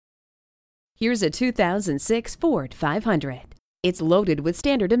Here's a 2006 Ford 500. It's loaded with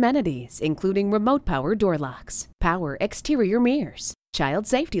standard amenities, including remote power door locks, power exterior mirrors, child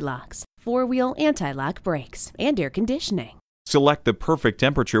safety locks, four-wheel anti-lock brakes, and air conditioning. Select the perfect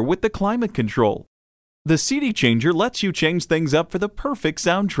temperature with the climate control. The CD changer lets you change things up for the perfect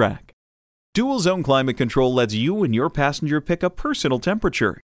soundtrack. Dual zone climate control lets you and your passenger pick a personal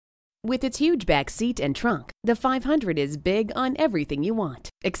temperature. With its huge back seat and trunk, the 500 is big on everything you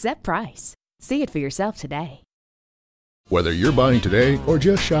want, except price. See it for yourself today. Whether you're buying today or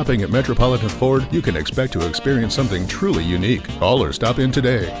just shopping at Metropolitan Ford, you can expect to experience something truly unique. Call or stop in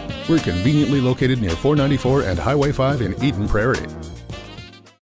today. We're conveniently located near 494 and Highway 5 in Eden Prairie.